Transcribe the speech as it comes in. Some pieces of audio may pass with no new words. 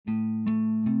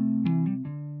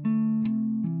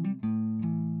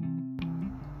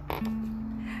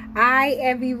Hi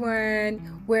everyone,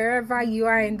 wherever you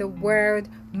are in the world.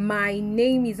 My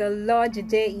name is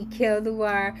Olojide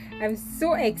Ikeoluwa. I'm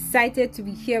so excited to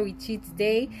be here with you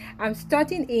today. I'm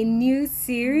starting a new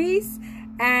series,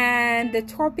 and the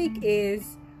topic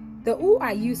is the Who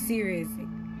Are You series.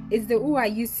 It's the Who Are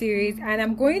You series, and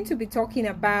I'm going to be talking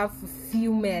about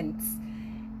fulfillment.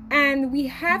 And we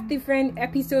have different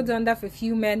episodes under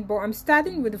fulfillment, but I'm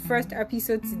starting with the first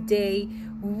episode today,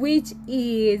 which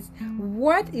is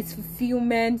what is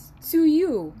fulfillment to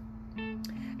you?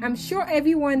 I'm sure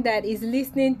everyone that is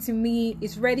listening to me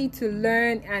is ready to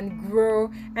learn and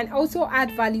grow and also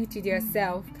add value to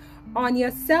yourself. On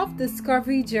your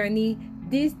self-discovery journey,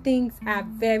 these things are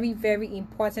very, very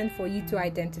important for you to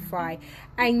identify.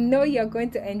 I know you're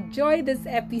going to enjoy this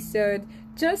episode.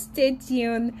 Just stay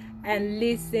tuned and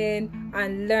listen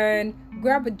and learn.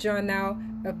 Grab a journal,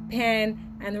 a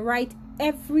pen, and write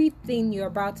everything you're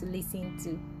about to listen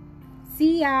to.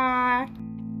 See ya!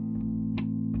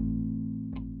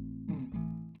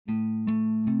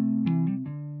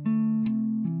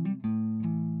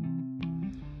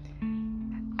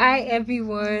 Hi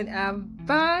everyone, I'm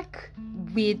back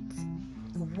with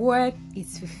what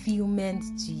is fulfillment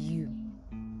to you.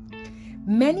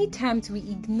 Many times we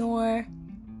ignore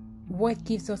what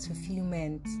gives us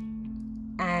fulfillment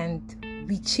and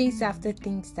we chase after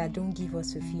things that don't give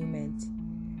us fulfillment.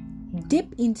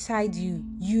 Deep inside you,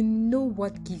 you know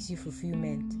what gives you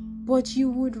fulfillment, but you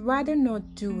would rather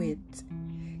not do it.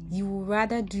 You would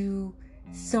rather do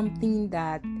something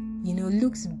that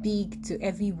looks big to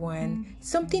everyone,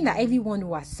 something that everyone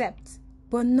will accept,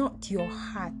 but not your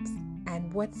heart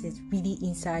and what is really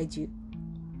inside you.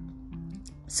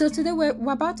 So today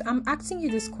I'm asking you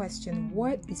this question: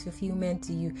 what is fulfillment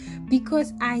to you?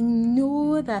 Because I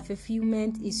know that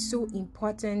fulfillment is so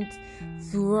important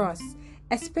for us,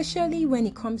 especially when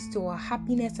it comes to our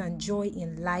happiness and joy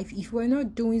in life. If we're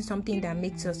not doing something that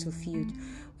makes us fulfilled,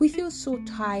 we feel so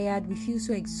tired, we feel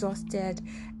so exhausted,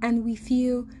 and we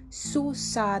feel so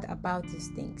sad about these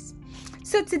things.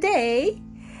 So today,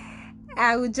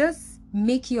 I will just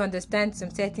make you understand some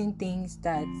certain things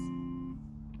that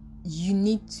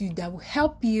will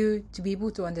help you to be able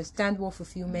to understand what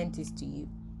fulfillment is to you.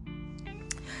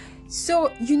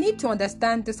 So you need to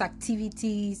understand those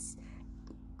activities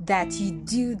that you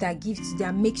do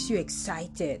that makes you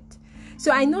excited.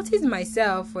 So I noticed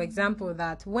myself, for example,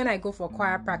 that when I go for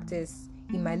choir practice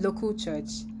in my local church,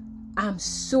 I'm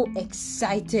so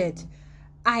excited.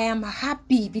 I am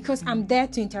happy because I'm there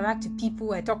to interact with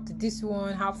people. I talk to this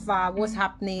one, how far, what's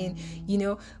happening,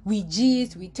 we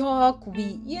gist, we talk,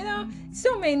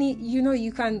 so many,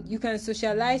 you can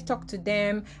socialize, talk to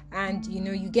them, and,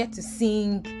 you get to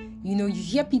sing, you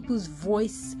hear people's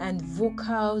voice and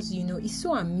vocals, it's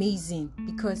so amazing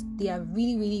because they are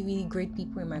really, really, really great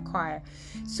people in my choir.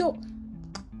 So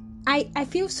I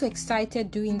feel so excited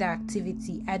doing that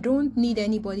activity. I don't need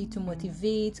anybody to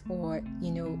motivate or,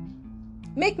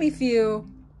 make me feel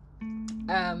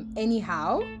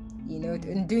anyhow,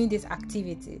 in doing this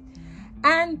activity.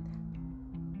 And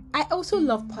I also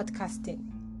love podcasting.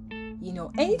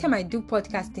 Anytime I do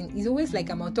podcasting, it's always like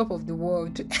I'm on top of the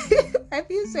world. I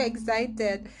feel so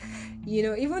excited,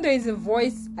 even though it's a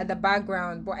voice at the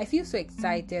background, but I feel so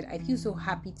excited. I feel so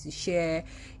happy to share.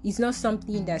 It's not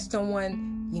something that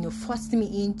someone, forced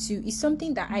me into. It's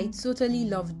something that I totally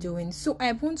love doing. So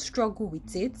I won't struggle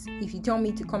with it if you tell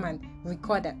me to come and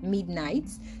record at midnight,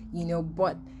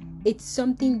 but it's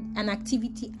an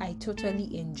activity I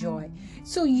totally enjoy.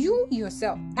 So you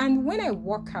yourself, and when I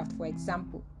work out, for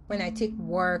example, when I take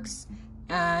walks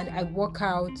and I work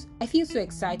out, I feel so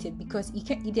excited because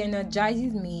it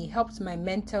energizes me. It helps my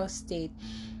mental state.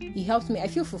 It helps me. I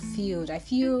feel fulfilled. I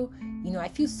feel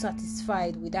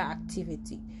satisfied with that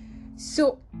activity.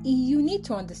 So you need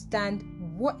to understand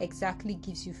what exactly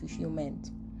gives you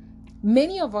fulfillment.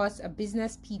 Many of us are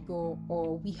business people,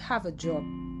 or we have a job.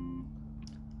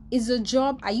 Is a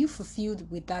job, are you fulfilled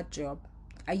with that job?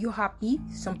 Are you happy?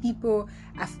 Some people,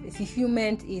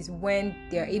 fulfillment is when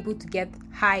they're able to get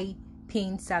high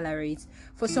paying salaries.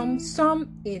 For some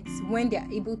it's when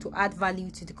they're able to add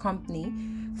value to the company.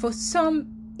 For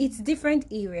some, it's different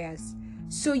areas.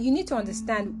 So you need to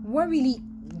understand what really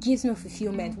gives me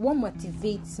fulfillment, what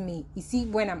motivates me. Is it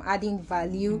when I'm adding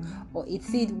value, or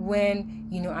is it when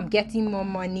I'm getting more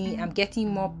money, I'm getting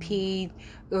more paid,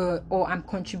 or I'm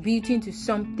contributing to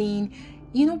something?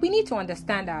 We need to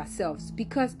understand ourselves,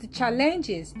 because the challenge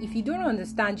is, if you don't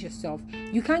understand yourself,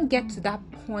 you can't get to that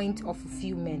point of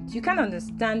fulfillment. You can't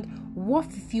understand what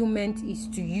fulfillment is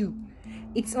to you.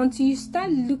 It's until you start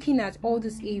looking at all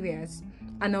these areas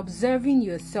and observing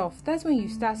yourself, that's when you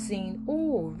start saying,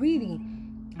 oh, really?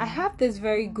 I have this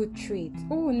very good trait.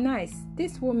 Oh, nice.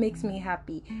 This what makes me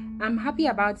happy. I'm happy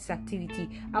about this activity.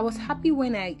 I was happy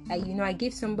when I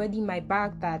gave somebody my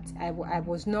bag that I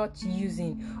was not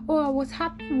using. Oh, I was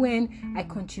happy when I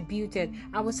contributed.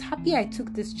 I was happy I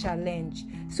took this challenge.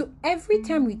 So every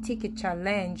time we take a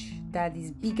challenge that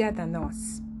is bigger than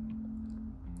us,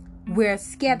 we're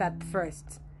scared at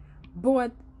first.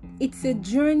 But it's a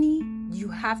journey you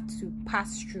have to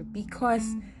pass through,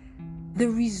 because the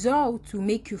result will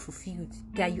make you fulfilled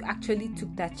that you actually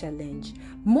took that challenge.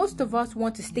 Most of us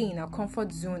want to stay in our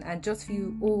comfort zone and just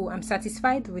feel, oh, I'm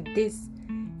satisfied with this,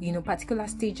 particular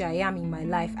stage I am in my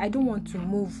life. I don't want to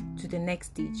move to the next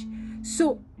stage.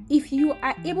 So if you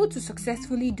are able to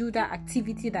successfully do that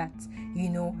activity that,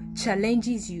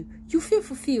 challenges you, you feel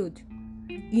fulfilled.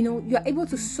 You're able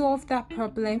to solve that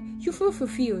problem, you feel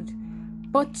fulfilled.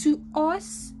 But to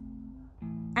us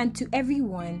and to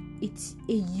everyone, it's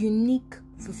a unique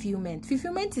fulfillment.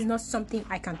 Fulfillment is not something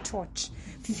I can touch.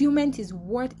 Fulfillment is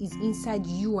what is inside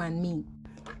you and me.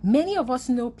 Many of us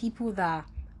know people that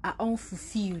are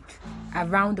unfulfilled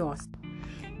around us.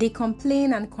 They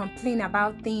complain and complain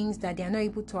about things that they are not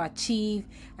able to achieve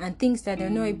and things that they're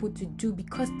not able to do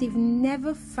because they've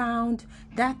never found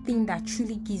that thing that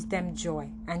truly gives them joy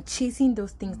and chasing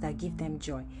those things that give them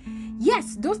joy.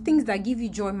 Yes, those things that give you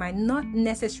joy might not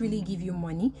necessarily give you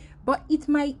money, but you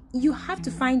can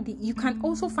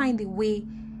also find a way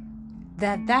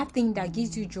that thing that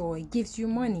gives you joy gives you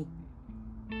money.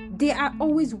 There are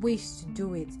always ways to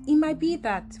do it. It might be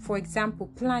that, for example,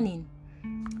 planning.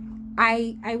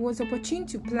 I was opportune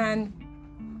to plan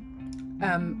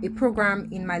a program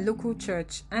in my local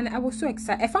church, and I was so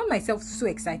excited. I found myself so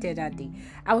excited that day.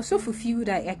 I was so fulfilled.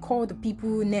 I called the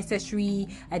people necessary.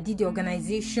 I did the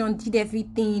organization, did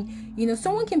everything.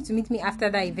 Someone came to meet me after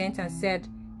that event and said,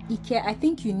 Ike, I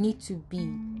think you need to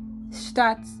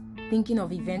start thinking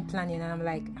of event planning. And I'm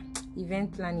like,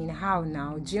 event planning, how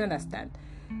now? Do you understand?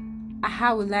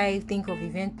 How will I think of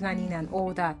event planning and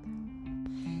all that?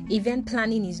 Event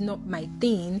planning is not my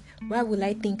thing. Why will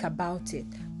I think about it?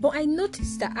 But I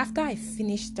noticed that after I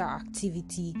finished that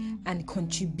activity and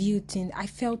contributing, I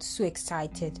felt so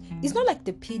excited. It's not like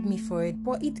they paid me for it,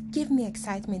 but it gave me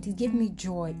excitement. It gave me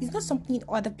joy. It's not something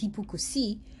other people could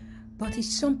see, but it's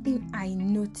something I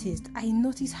noticed. I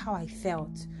noticed how I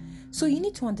felt. So you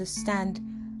need to understand,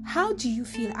 how do you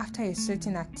feel after a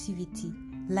certain activity?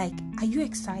 Like, are you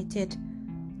excited?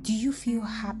 Do you feel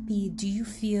happy? Do you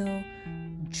feel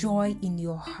joy in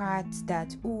your heart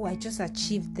that, oh, I just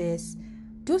achieved this?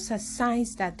 Those are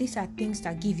signs that these are things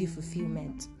that give you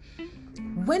fulfillment.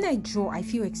 When I draw, I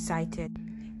feel excited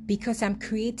because I'm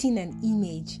creating an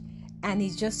image and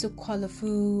it's just so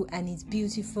colorful and it's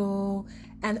beautiful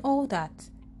and all that.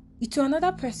 To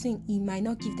another person, it might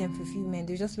not give them fulfillment.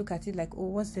 They just look at it like, oh,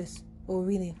 what's this? Oh,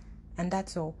 really? And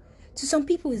that's all. To some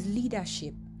people, it's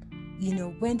leadership.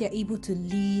 When they're able to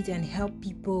lead and help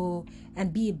people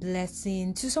and be a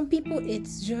blessing. To some people,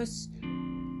 it's just,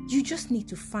 you just need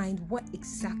to find what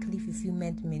exactly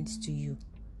fulfillment means to you.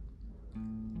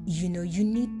 You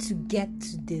need to get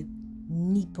to the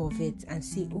nip of it and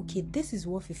say, okay, this is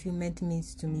what fulfillment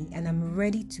means to me, and I'm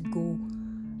ready to go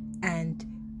and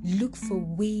look for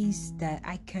ways that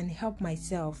I can help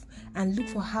myself and look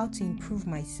for how to improve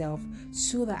myself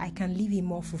so that I can live a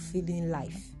more fulfilling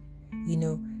life.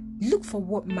 Look for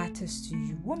what matters to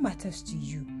you. What matters to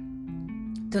you?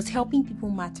 Does helping people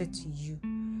matter to you?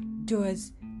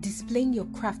 Does displaying your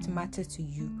craft matter to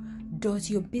you?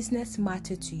 Does your business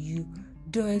matter to you?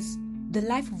 Does the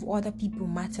life of other people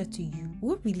matter to you?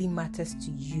 What really matters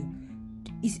to you?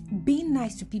 Is being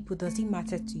nice to people, does it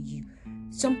matter to you?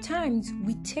 Sometimes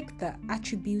we take the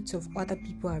attributes of other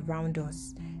people around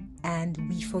us and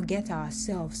we forget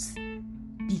ourselves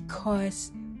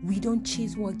because we don't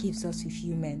chase what gives us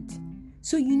fulfillment.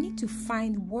 So you need to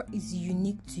find what is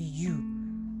unique to you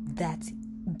that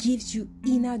gives you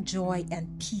inner joy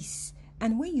and peace.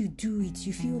 And when you do it,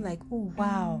 you feel like, oh,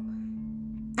 wow.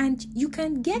 And you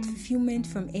can get fulfillment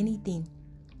from anything.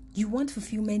 You want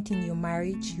fulfillment in your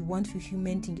marriage. You want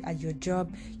fulfillment at your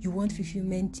job. You want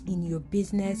fulfillment in your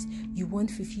business. You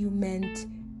want fulfillment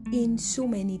in so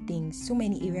many things, so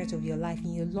many areas of your life,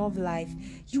 in your love life.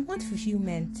 You want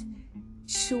fulfillment.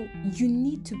 So you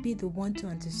need to be the one to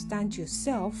understand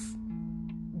yourself,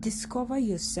 discover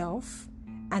yourself,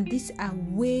 and these are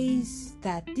ways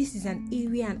that this is an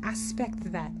area, an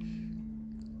aspect that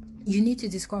you need to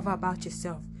discover about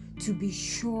yourself to be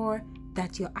sure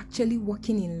that you're actually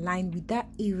working in line with that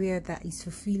area that is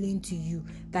fulfilling to you,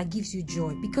 that gives you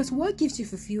joy. Because what gives you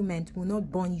fulfillment will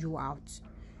not burn you out.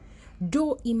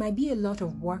 Though it might be a lot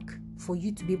of work for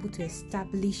you to be able to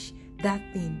establish that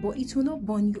thing, but it will not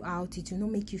burn you out. It will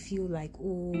not make you feel like,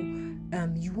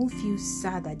 you won't feel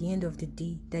sad at the end of the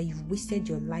day that you've wasted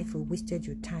your life or wasted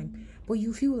your time, but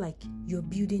you feel like you're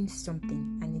building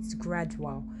something and it's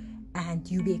gradual, and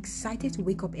you'll be excited to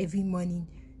wake up every morning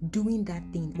doing that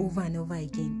thing over and over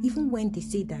again, even when they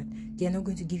say that they're not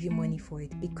going to give you money for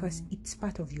it, because it's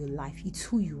part of your life. It's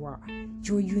who you are.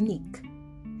 You're unique.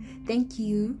 Thank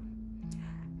you.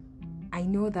 I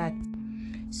know that.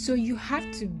 So you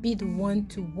have to be the one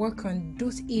to work on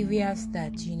those areas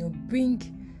that,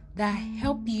 that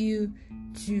help you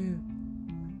to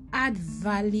add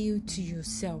value to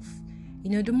yourself.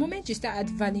 The moment you start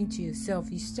adding value to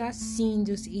yourself, you start seeing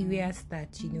those areas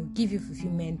that, give you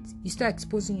fulfillment. You start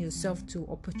exposing yourself to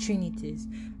opportunities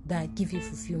that give you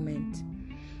fulfillment.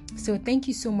 So thank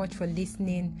you so much for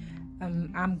listening.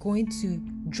 I'm going to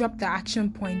drop the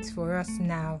action points for us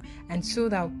now, and so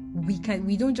that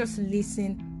we don't just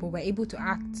listen, but we're able to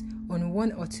act on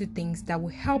one or two things that will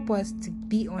help us to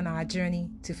be on our journey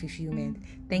to fulfillment.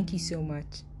 Thank you so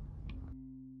much.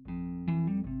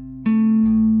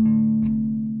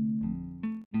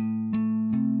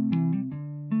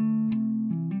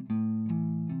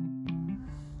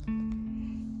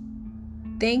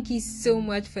 Thank you so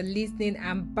much for listening.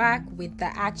 I'm back with the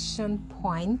action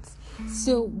points.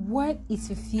 So what is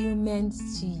fulfillment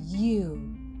to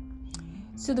you?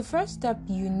 So the first step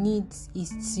you need is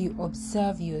to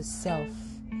observe yourself.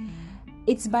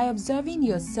 It's by observing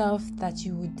yourself that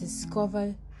you will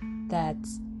discover that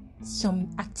some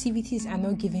activities are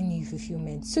not giving you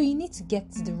fulfillment. So you need to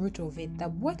get to the root of it. That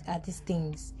what are these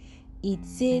things?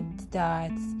 It's it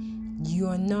that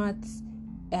you're not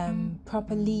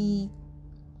properly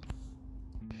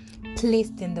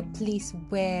placed in the place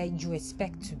where you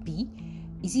expect to be?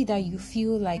 Is it that you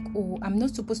feel like, I'm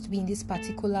not supposed to be in this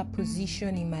particular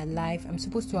position in my life, I'm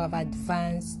supposed to have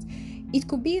advanced? It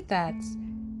could be that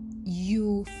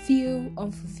you feel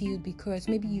unfulfilled because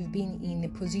maybe you've been in a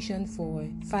position for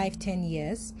 5-10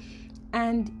 years,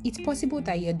 and it's possible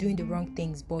that you're doing the wrong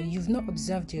things, but you've not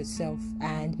observed yourself,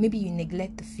 and maybe you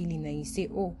neglect the feeling and you say,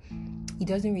 it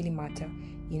doesn't really matter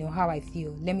how I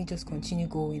feel. Let me just continue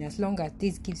going. As long as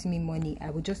this gives me money,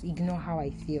 I will just ignore how I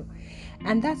feel.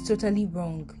 And that's totally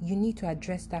wrong. You need to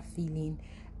address that feeling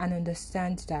and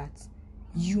understand that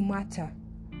you matter.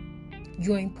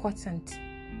 You're important.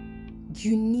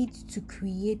 You need to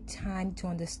create time to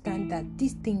understand that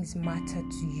these things matter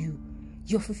to you.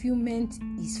 Your fulfillment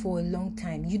is for a long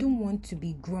time. You don't want to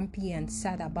be grumpy and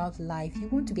sad about life. You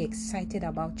want to be excited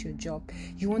about your job.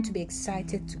 You want to be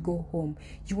excited to go home.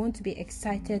 You want to be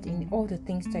excited in all the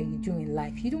things that you do in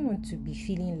life. You don't want to be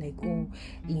feeling like,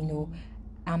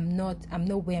 I'm not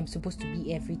where I'm supposed to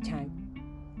be every time.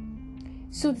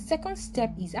 So the second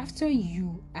step is, after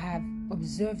you have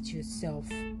observed yourself,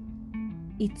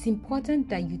 it's important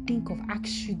that you think of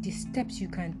actually the steps you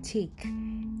can take.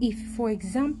 If, for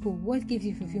example, what gives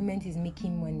you fulfillment is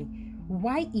making money,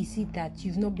 why is it that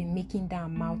you've not been making that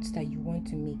amount that you want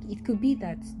to make? It could be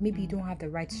that maybe you don't have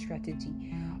the right strategy,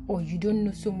 or you don't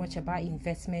know so much about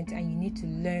investment and you need to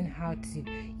learn how to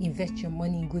invest your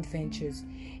money in good ventures.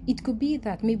 It could be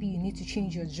that maybe you need to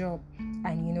change your job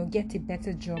and get a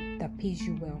better job that pays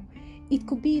you well. It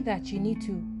could be that you need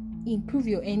to improve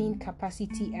your earning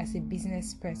capacity as a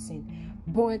business person.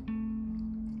 But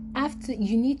after,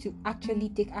 you need to actually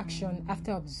take action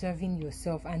after observing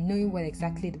yourself and knowing what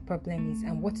exactly the problem is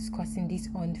and what is causing this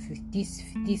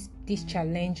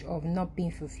challenge of not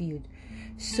being fulfilled.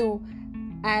 So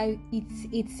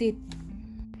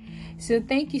So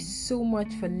thank you so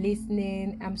much for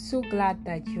listening. I'm so glad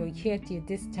that you're here till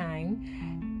this time,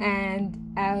 and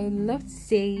I would love to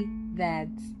say that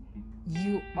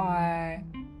you are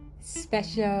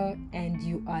special and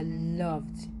you are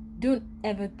loved. Don't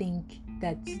ever think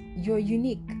that you're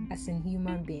unique as a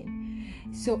human being.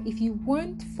 So if you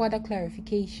want further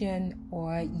clarification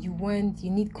or you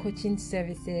need coaching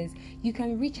services, you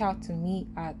can reach out to me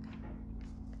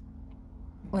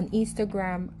on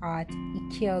Instagram at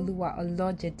Ikeoluwa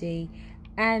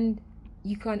and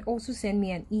you can also send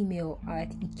me an email at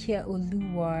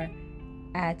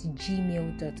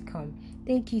ikeoluwa@gmail.com.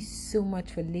 Thank you so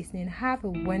much for listening. Have a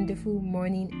wonderful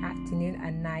morning, afternoon,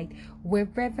 and night,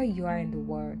 wherever you are in the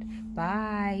world.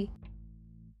 Bye.